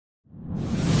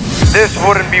This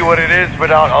wouldn't be what it is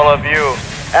without all of you.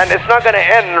 And it's not gonna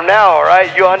end now,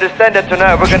 alright? You understand that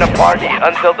tonight we're gonna party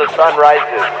until the sun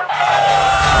rises.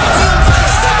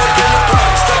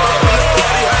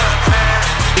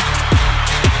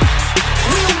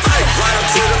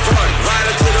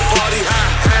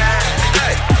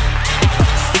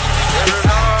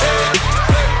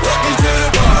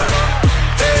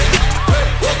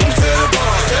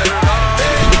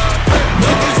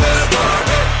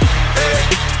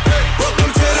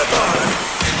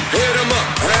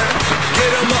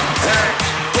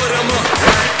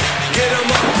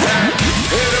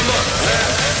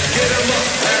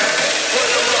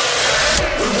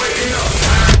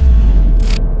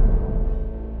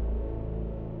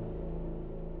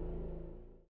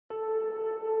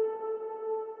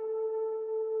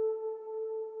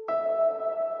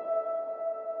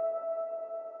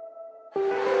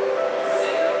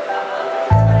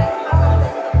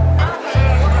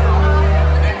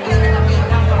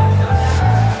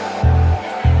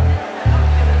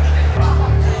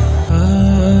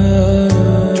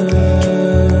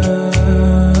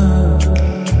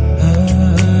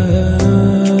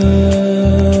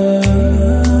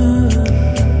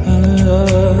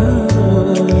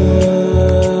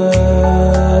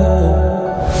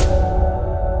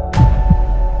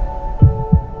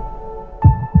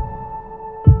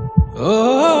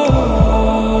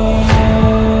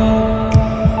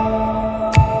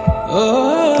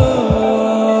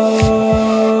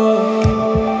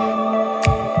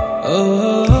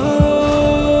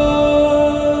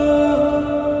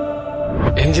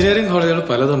 Engineering colleges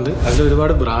പലതുണ്ട്. അതിൽ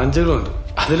ഒരുപാട് ബ്രാഞ്ചുകളുണ്ട്.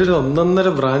 അതിലൊരു ഒന്നൊന്നര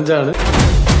ബ്രാഞ്ചാണ്.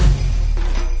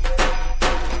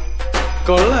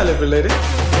 കൊള്ളാല്ലേ പിള്ളേര്?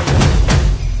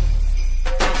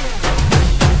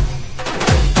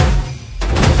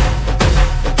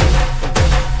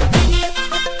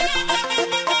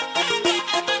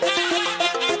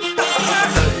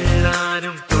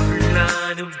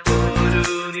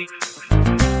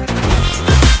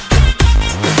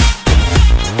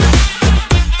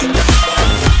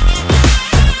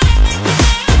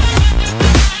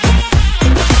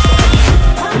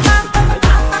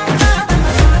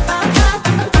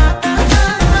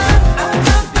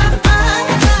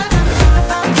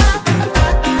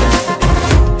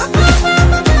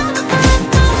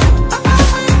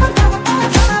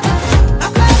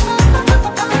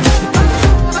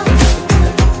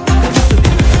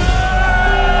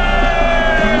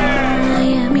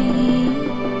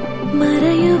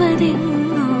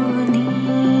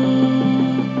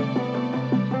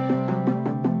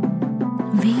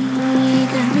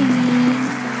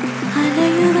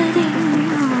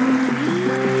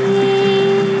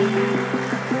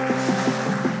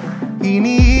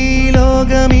 ഇനി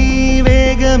ലോകമീ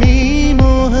വേഗമീ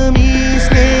മോഹമീ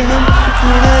സ്നേഹം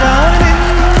പുനരാശ്വാസം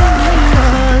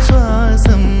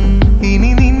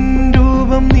ഇനി നിൻ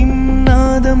രൂപം നിൻ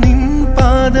നാദം നിൻ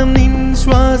പാദം നിൻ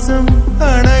ശ്വാസം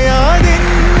അണയാതെ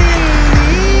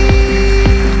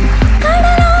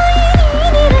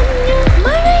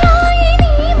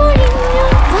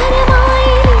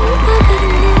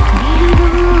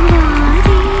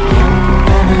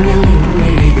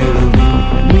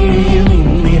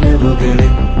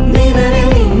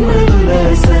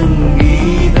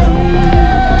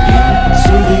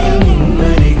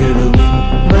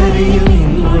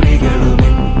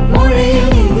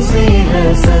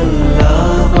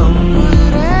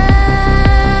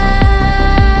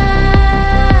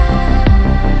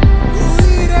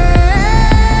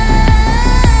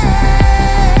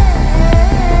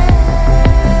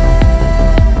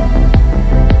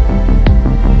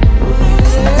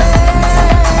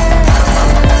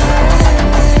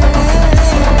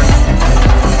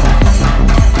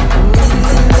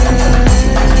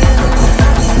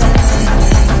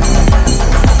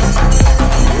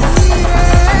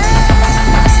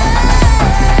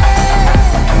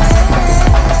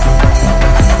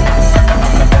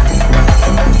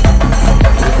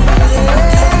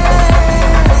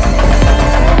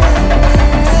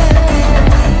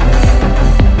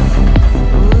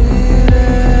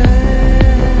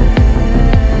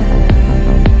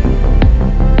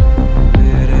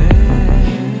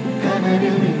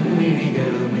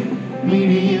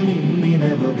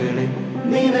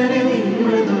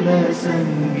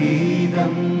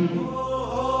സംഗീതം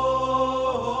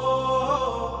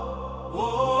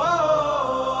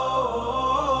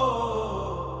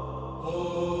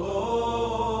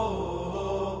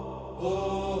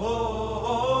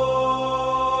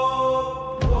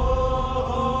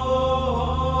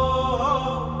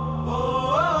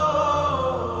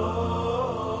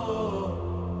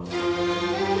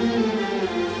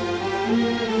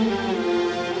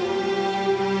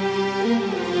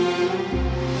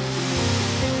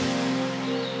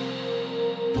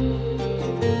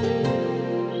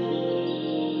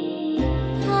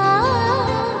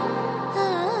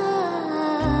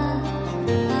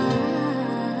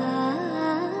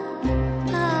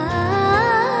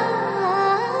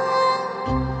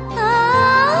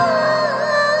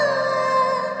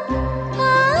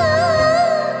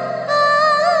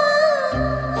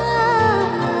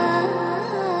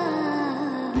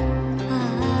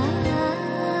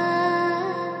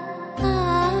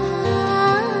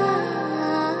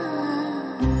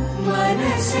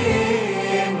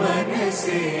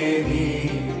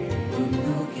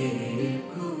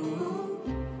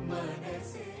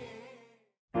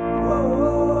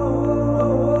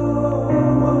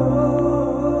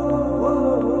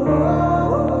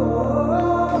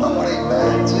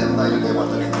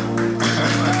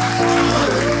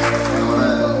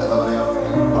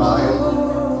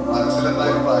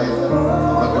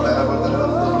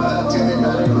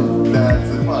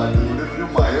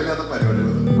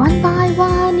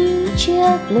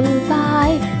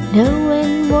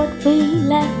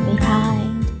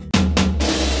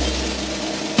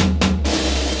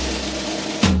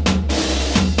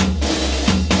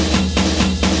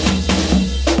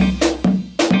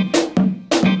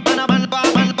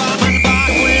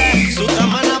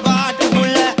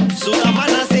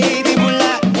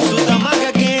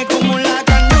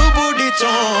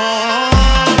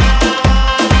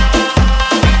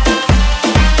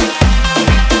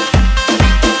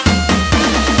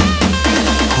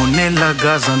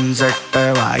सनसेट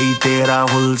है भाई तेरा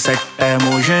फुल सेट है,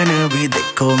 मोशन भी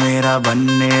देखो मेरा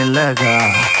बनने लगा।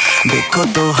 देखो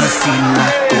तो हसीना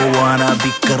को वाना भी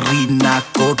करीना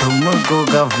को, ठुमको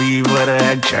का फीवर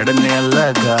है चढ़ने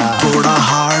लगा। थोड़ा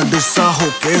हार्ड सा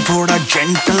होके, थोड़ा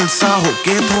जेंटल सा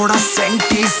होके, थोड़ा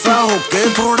सेंटी सा होके,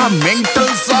 थोड़ा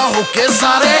मेंटल सा होके,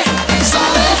 सारे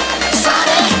सारे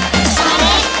सारे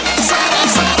सारे सारे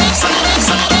सारे सारे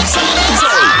सारे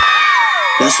सारे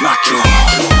That's not true.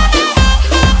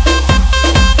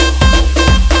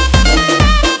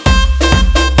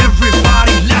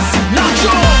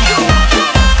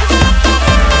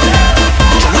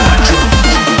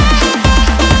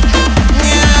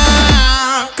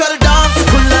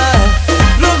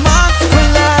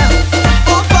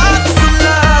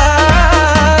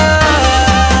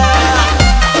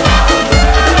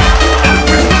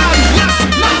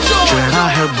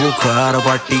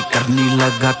 पार्टी करनी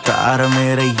लगातार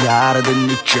मेरे यार,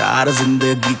 दिन 4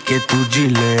 जिंदगी के तू जी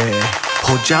ले।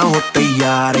 हो जाओ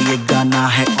तैयार, ये गाना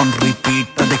है ऑन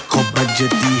रिपीट, देखो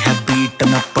बजती है बीट,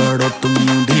 न पड़ो तुम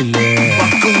ढीले।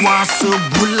 बकवास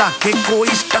भुला के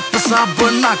कोई स्टेप सा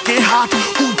बना के, हाथ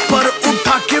ऊपर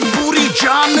उठा के पूरी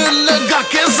जान लगा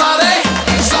के, सारे